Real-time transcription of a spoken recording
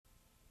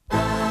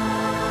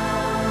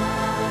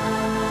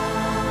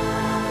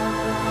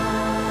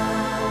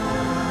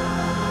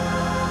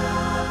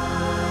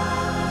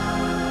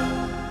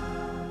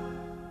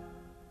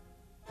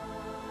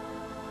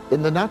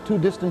In the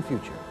not-too-distant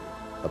future,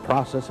 the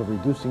process of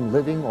reducing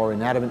living or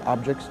inanimate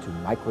objects to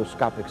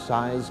microscopic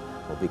size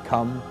will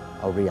become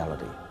a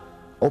reality,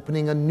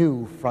 opening a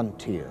new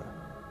frontier,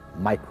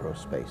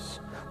 microspace.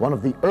 One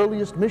of the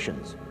earliest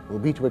missions will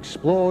be to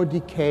explore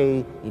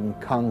decay in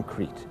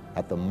concrete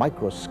at the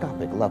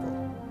microscopic level.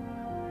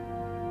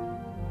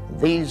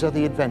 These are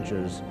the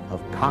adventures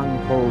of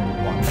Conprobe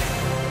 1.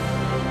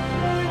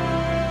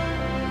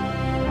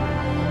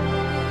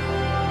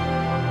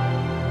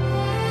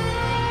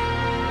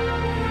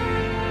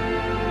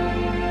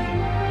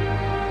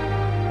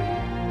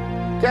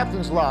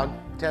 Captain's log,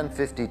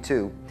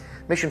 1052,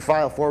 mission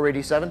file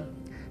 487.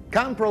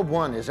 Conprobe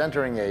 1 is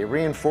entering a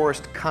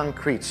reinforced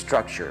concrete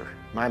structure.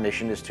 My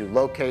mission is to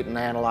locate and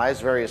analyze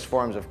various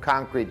forms of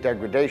concrete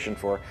degradation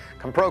for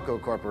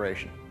Conprobe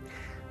Corporation.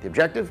 The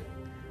objective?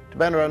 To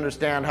better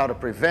understand how to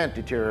prevent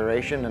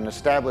deterioration and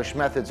establish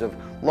methods of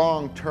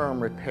long-term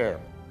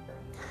repair.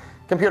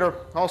 Computer,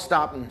 I'll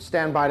stop and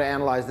stand by to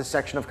analyze this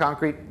section of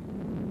concrete.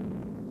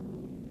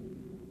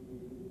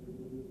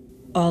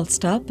 All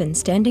stop and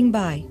standing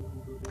by.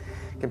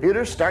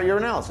 Computer, start your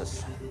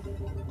analysis.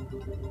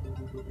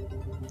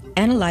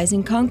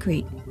 Analyzing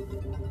concrete.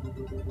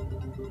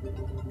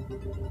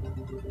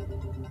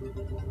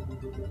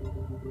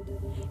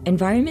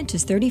 Environment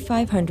is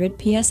 3,500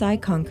 psi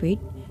concrete,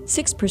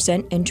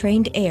 6%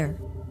 entrained air.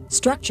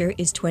 Structure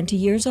is 20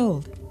 years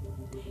old.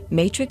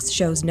 Matrix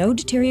shows no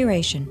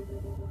deterioration.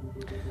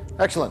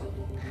 Excellent.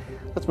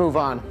 Let's move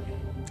on.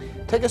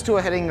 Take us to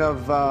a heading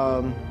of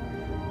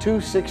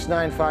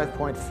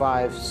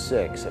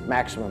 2695.56 at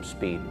maximum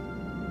speed.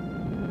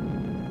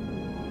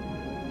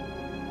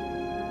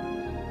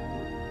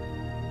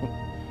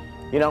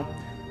 You know,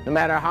 no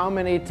matter how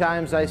many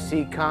times I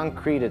see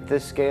concrete at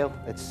this scale,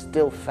 it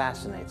still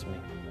fascinates me.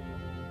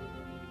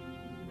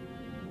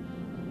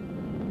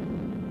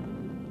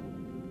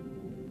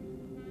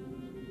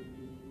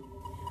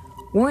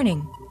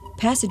 Warning,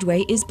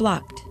 passageway is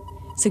blocked.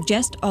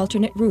 Suggest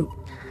alternate route.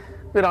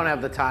 We don't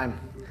have the time.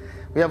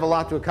 We have a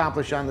lot to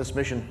accomplish on this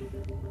mission.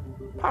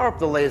 Power up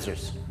the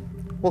lasers.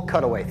 We'll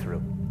cut a way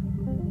through.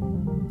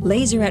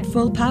 Laser at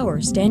full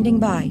power, standing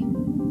by.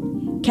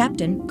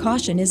 Captain,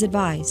 caution is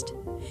advised.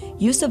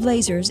 Use of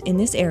lasers in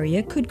this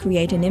area could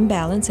create an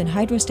imbalance in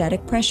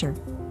hydrostatic pressure.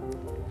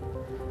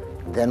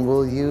 Then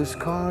we'll use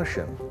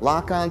caution.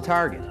 Lock on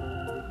target.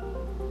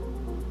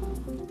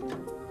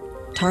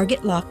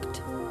 Target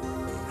locked.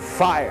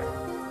 Fire.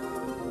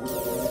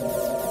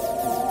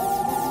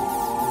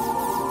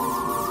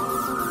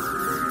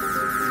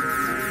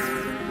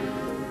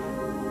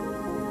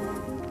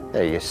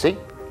 There, you see?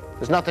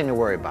 There's nothing to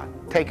worry about.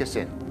 Take us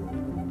in.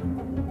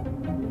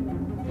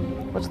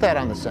 What's that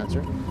on the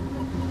sensor?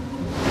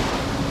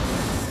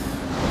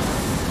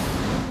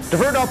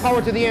 Divert all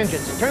power to the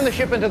engines. Turn the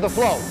ship into the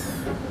flow.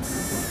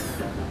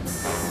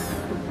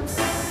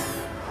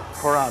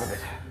 We're out of it.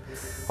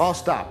 All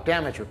stop.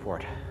 Damage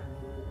report.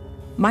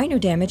 Minor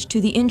damage to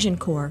the engine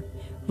core.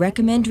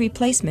 Recommend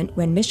replacement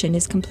when mission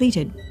is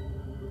completed.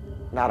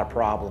 Not a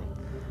problem.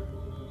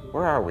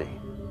 Where are we?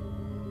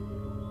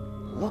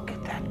 Look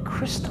at that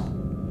crystal.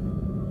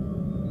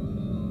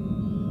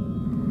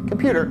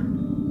 Computer,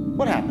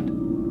 what happened?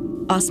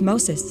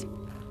 Osmosis.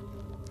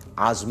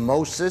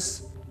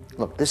 Osmosis?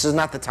 Look, this is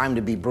not the time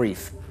to be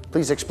brief.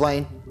 Please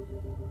explain.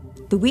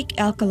 The weak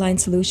alkaline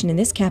solution in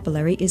this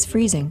capillary is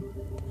freezing.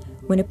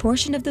 When a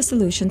portion of the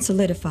solution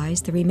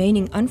solidifies, the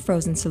remaining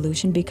unfrozen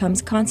solution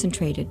becomes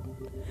concentrated.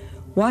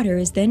 Water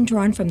is then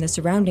drawn from the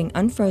surrounding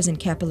unfrozen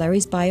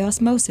capillaries by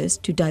osmosis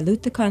to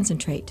dilute the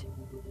concentrate.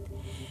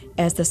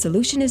 As the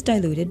solution is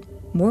diluted,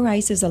 more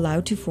ice is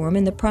allowed to form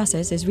and the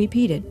process is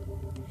repeated.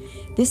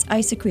 This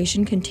ice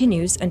secretion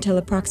continues until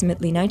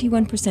approximately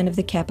 91% of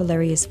the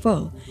capillary is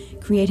full,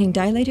 creating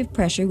dilative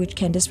pressure which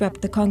can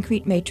disrupt the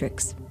concrete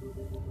matrix.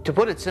 To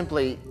put it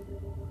simply,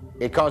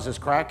 it causes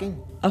cracking?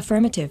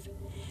 Affirmative.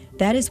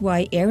 That is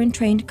why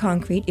air-entrained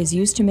concrete is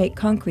used to make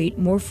concrete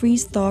more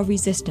freeze-thaw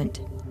resistant.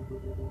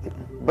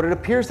 But it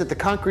appears that the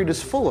concrete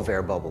is full of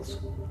air bubbles.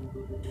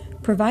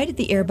 Provided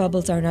the air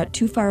bubbles are not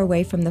too far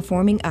away from the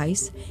forming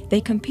ice,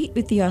 they compete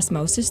with the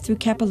osmosis through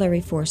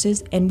capillary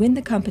forces and win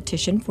the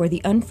competition for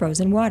the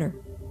unfrozen water.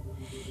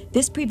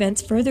 This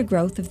prevents further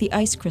growth of the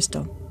ice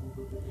crystal.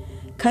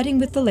 Cutting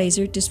with the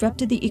laser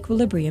disrupted the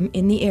equilibrium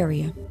in the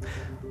area.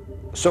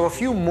 So a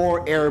few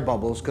more air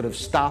bubbles could have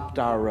stopped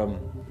our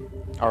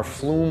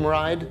flume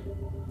ride?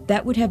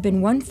 That would have been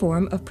one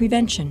form of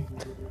prevention.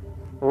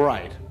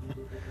 Right.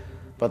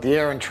 But the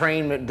air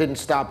entrainment didn't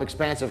stop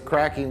expansive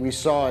cracking we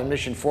saw in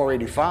mission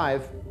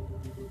 485.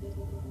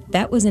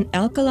 That was an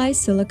alkali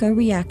silica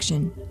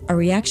reaction, a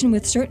reaction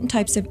with certain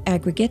types of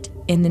aggregate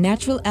in the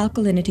natural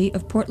alkalinity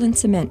of Portland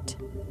cement.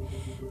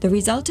 The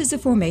result is the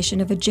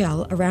formation of a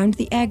gel around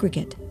the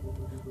aggregate.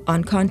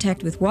 On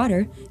contact with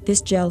water,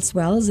 this gel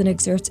swells and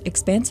exerts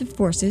expansive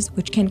forces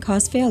which can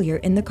cause failure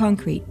in the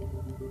concrete.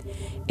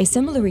 A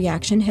similar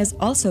reaction has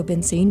also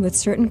been seen with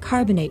certain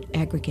carbonate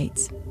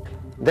aggregates.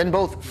 Then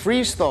both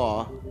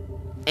freeze-thaw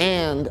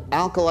and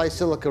alkali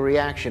silica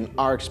reaction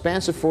are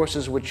expansive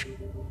forces which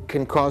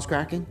can cause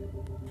cracking?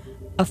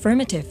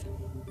 Affirmative.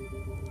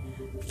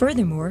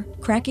 Furthermore,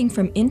 cracking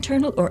from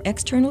internal or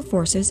external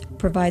forces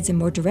provides a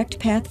more direct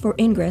path for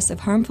ingress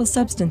of harmful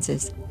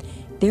substances,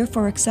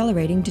 therefore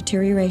accelerating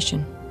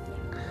deterioration.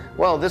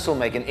 Well, this will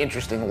make an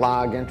interesting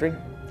log entry.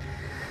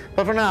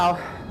 But for now,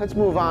 let's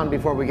move on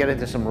before we get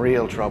into some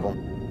real trouble.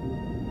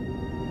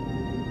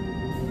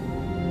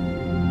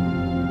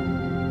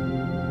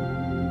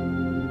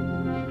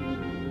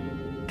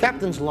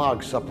 Captain's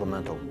Log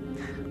Supplemental.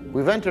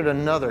 We've entered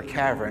another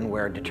cavern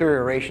where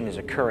deterioration is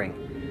occurring.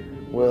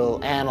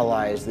 We'll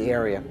analyze the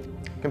area.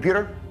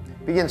 Computer,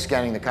 begin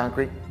scanning the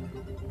concrete.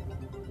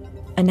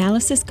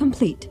 Analysis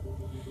complete.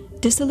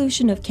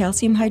 Dissolution of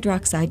calcium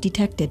hydroxide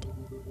detected.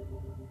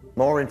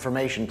 More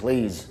information,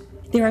 please.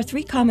 There are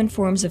 3 common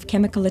forms of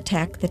chemical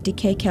attack that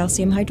decay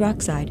calcium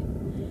hydroxide.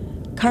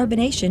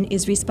 Carbonation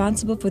is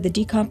responsible for the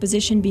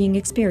decomposition being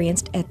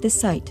experienced at this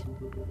site.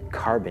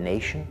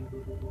 Carbonation?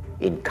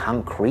 In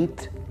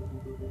concrete?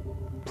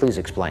 Please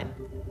explain.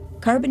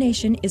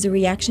 Carbonation is a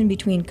reaction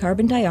between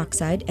carbon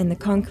dioxide and the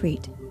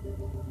concrete.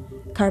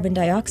 Carbon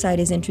dioxide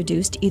is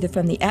introduced either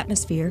from the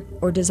atmosphere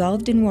or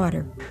dissolved in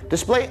water.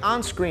 Display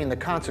on screen the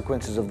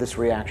consequences of this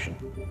reaction.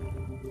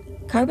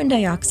 Carbon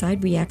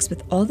dioxide reacts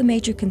with all the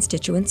major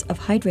constituents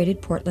of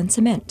hydrated Portland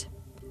cement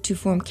to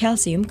form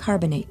calcium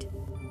carbonate.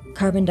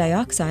 Carbon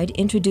dioxide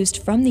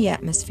introduced from the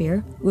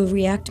atmosphere will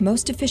react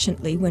most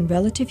efficiently when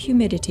relative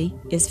humidity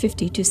is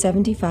 50 to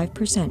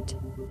 75%.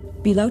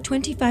 Below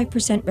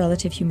 25%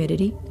 relative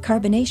humidity,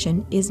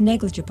 carbonation is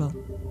negligible.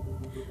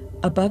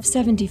 Above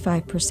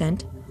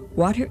 75%,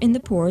 water in the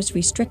pores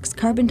restricts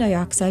carbon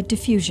dioxide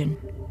diffusion.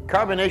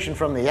 Carbonation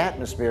from the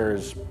atmosphere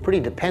is pretty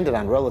dependent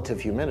on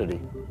relative humidity.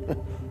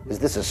 Is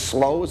this as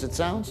slow as it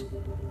sounds?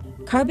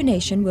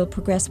 Carbonation will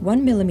progress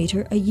 1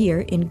 millimeter a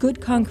year in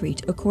good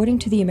concrete according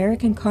to the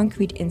American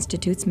Concrete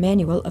Institute's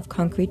Manual of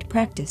Concrete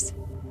Practice.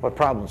 What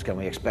problems can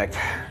we expect?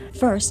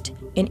 First,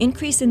 an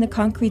increase in the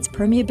concrete's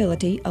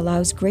permeability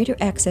allows greater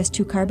access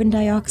to carbon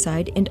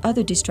dioxide and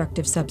other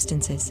destructive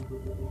substances.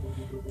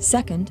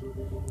 Second,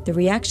 the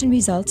reaction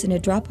results in a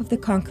drop of the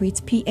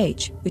concrete's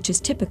pH, which is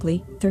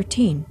typically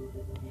 13.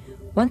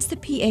 Once the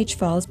pH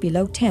falls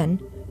below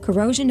 10,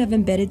 corrosion of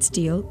embedded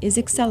steel is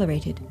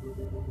accelerated.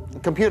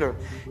 Computer,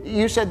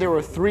 you said there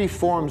were 3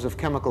 forms of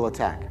chemical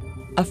attack.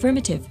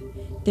 Affirmative.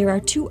 There are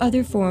 2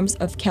 other forms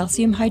of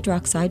calcium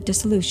hydroxide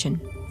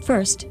dissolution.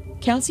 First,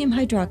 calcium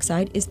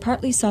hydroxide is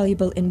partly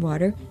soluble in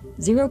water,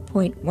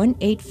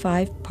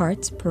 0.185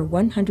 parts per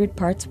 100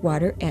 parts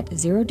water at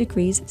 0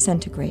 degrees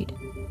centigrade.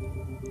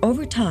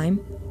 Over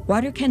time,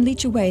 water can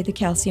leach away the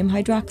calcium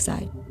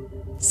hydroxide.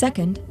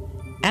 Second,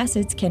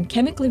 acids can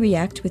chemically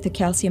react with the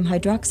calcium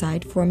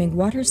hydroxide, forming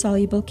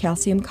water-soluble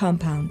calcium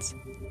compounds.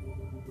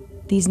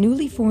 These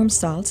newly formed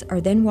salts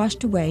are then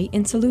washed away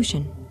in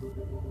solution.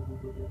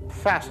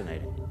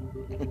 Fascinating.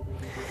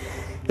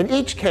 In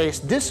each case,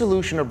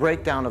 dissolution or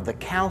breakdown of the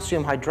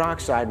calcium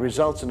hydroxide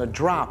results in a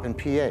drop in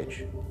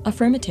pH.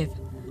 Affirmative.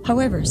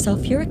 However,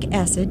 sulfuric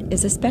acid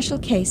is a special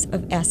case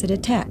of acid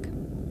attack.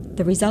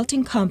 The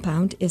resulting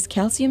compound is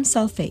calcium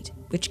sulfate,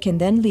 which can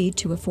then lead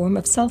to a form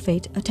of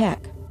sulfate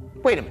attack.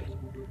 Wait a minute.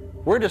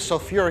 Where does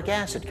sulfuric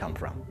acid come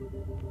from?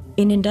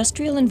 In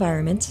industrial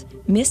environments,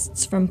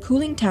 mists from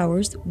cooling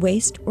towers,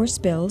 waste, or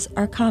spills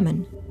are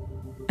common.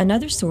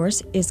 Another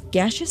source is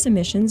gaseous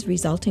emissions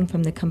resulting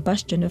from the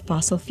combustion of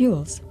fossil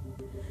fuels.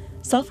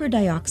 Sulfur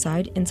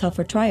dioxide and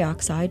sulfur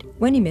trioxide,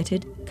 when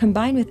emitted,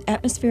 combine with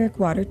atmospheric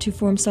water to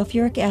form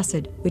sulfuric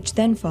acid, which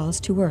then falls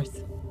to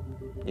Earth.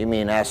 You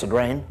mean acid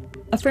rain?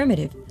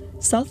 Affirmative.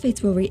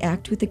 Sulfates will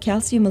react with the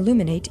calcium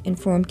aluminate and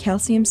form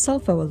calcium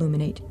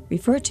sulfoaluminate,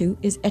 referred to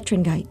as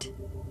ettringite.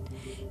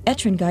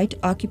 Ettringite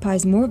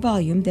occupies more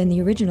volume than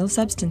the original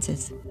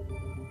substances.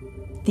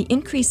 The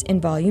increase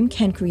in volume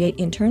can create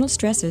internal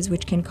stresses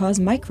which can cause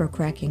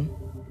microcracking.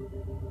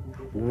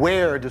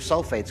 Where do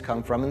sulfates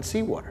come from in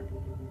seawater?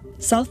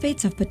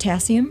 Sulfates of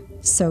potassium,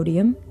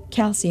 sodium,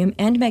 calcium,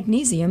 and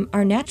magnesium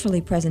are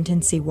naturally present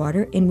in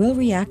seawater and will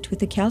react with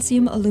the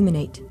calcium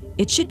aluminate.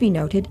 It should be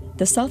noted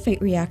the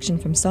sulfate reaction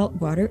from salt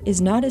water is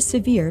not as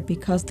severe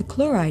because the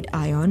chloride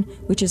ion,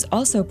 which is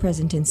also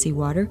present in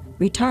seawater,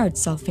 retards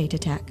sulfate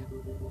attack.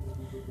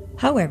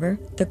 However,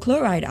 the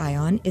chloride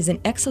ion is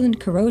an excellent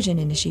corrosion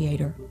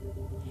initiator.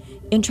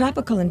 In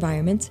tropical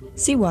environments,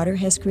 seawater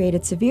has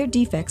created severe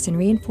defects in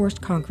reinforced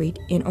concrete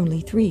in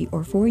only 3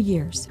 or 4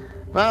 years.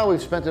 Well,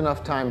 we've spent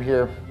enough time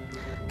here.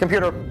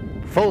 Computer,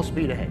 full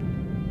speed ahead.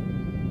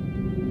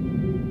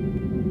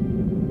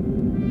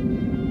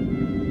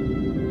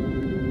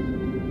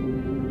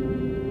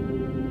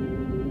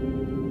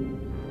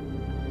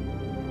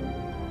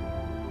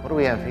 What do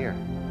we have here?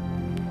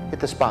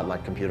 Hit the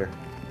spotlight, computer.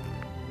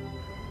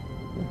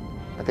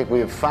 I think we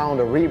have found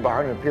a rebar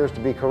and it appears to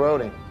be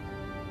corroding.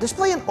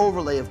 Display an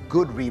overlay of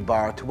good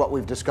rebar to what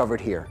we've discovered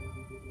here.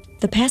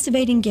 The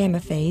passivating gamma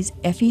phase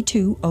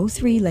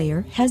Fe2O3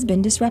 layer has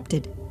been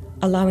disrupted,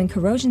 allowing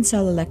corrosion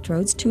cell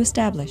electrodes to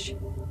establish.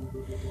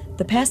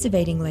 The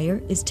passivating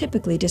layer is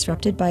typically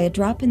disrupted by a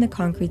drop in the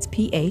concrete's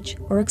pH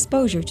or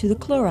exposure to the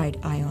chloride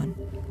ion.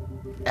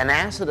 an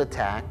acid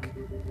attack,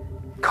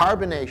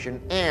 carbonation,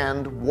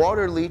 and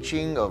water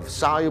leaching of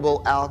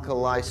soluble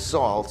alkali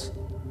salts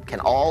can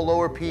all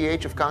lower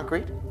pH of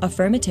concrete?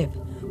 Affirmative.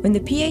 When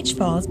the pH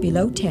falls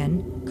below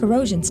 10,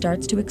 corrosion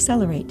starts to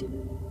accelerate.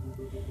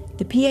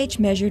 The pH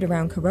measured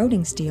around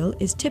corroding steel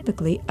is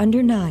typically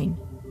under 9.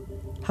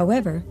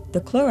 However,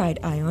 the chloride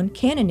ion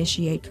can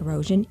initiate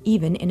corrosion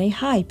even in a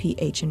high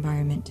pH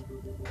environment.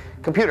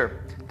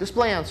 Computer,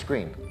 display on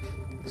screen.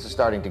 This is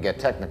starting to get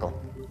technical.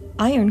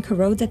 Iron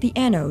corrodes at the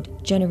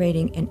anode,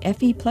 generating an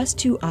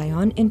Fe+2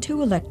 ion and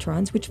 2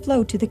 electrons which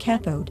flow to the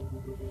cathode.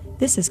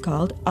 This is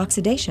called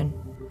oxidation.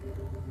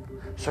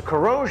 So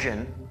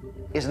corrosion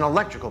is an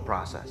electrical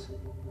process.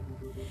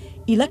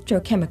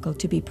 Electrochemical,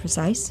 to be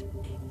precise.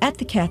 At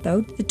the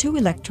cathode, the 2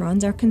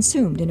 electrons are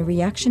consumed in a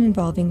reaction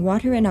involving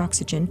water and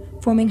oxygen,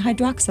 forming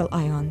hydroxyl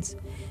ions.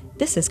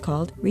 This is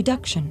called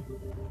reduction.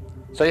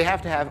 So you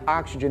have to have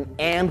oxygen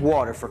and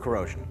water for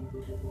corrosion.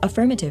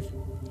 Affirmative.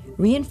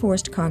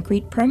 Reinforced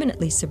concrete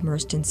permanently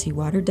submerged in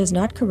seawater does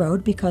not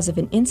corrode because of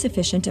an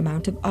insufficient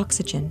amount of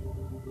oxygen.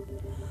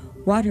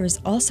 Water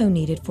is also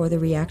needed for the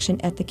reaction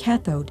at the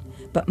cathode,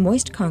 but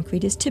moist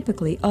concrete is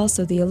typically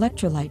also the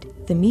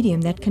electrolyte, the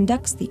medium that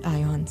conducts the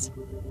ions.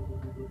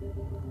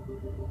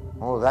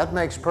 Oh, that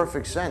makes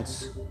perfect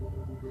sense.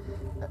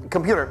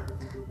 Computer,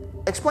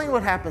 explain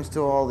what happens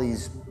to all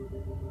these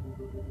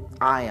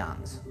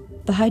ions.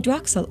 The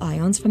hydroxyl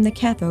ions from the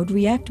cathode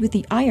react with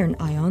the iron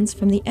ions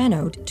from the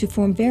anode to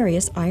form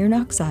various iron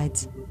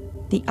oxides.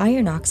 The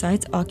iron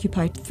oxides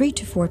occupy 3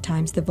 to 4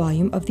 times the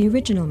volume of the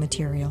original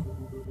material.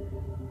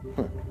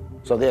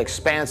 So the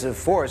expansive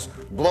force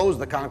blows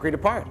the concrete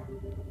apart.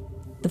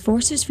 The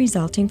forces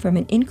resulting from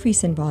an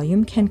increase in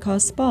volume can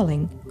cause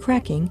spalling,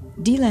 cracking,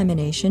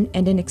 delamination,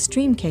 and in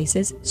extreme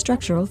cases,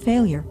 structural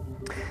failure.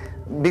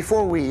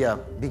 Before we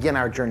begin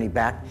our journey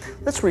back,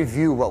 let's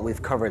review what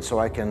we've covered so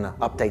I can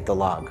update the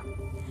log.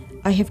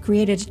 I have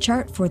created a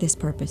chart for this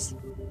purpose.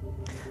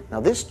 Now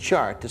this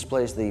chart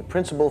displays the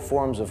principal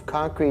forms of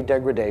concrete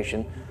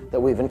degradation that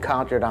we've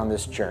encountered on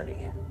this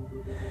journey.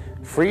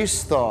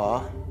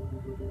 Freeze-thaw,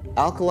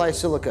 alkali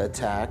silica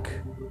attack,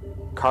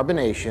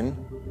 carbonation,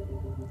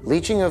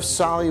 leaching of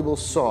soluble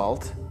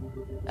salt,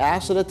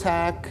 acid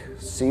attack,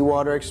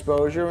 seawater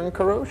exposure, and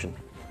corrosion.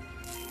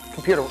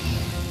 Computer,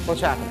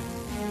 what's happening?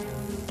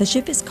 The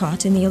ship is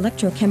caught in the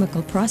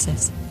electrochemical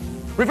process.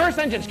 Reverse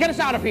engines, get us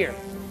out of here!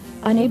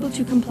 Unable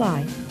to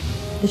comply,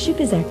 the ship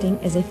is acting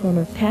as a form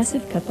of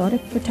passive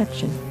cathodic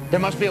protection. There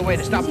must be a way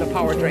to stop the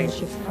power drain.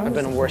 I've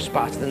been in worse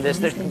spots than this.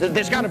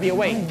 There's got to be a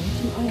way.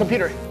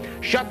 Computer,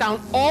 shut down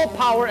all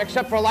power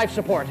except for life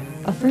support.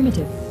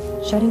 Affirmative.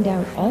 Shutting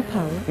down all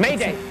power.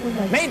 Mayday!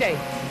 Mayday!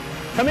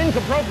 Come in,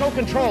 Conprobe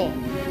control.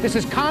 This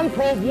is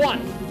Conprobe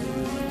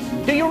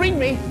 1. Do you read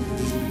me?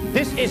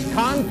 This is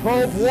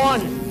Conprobe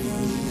 1.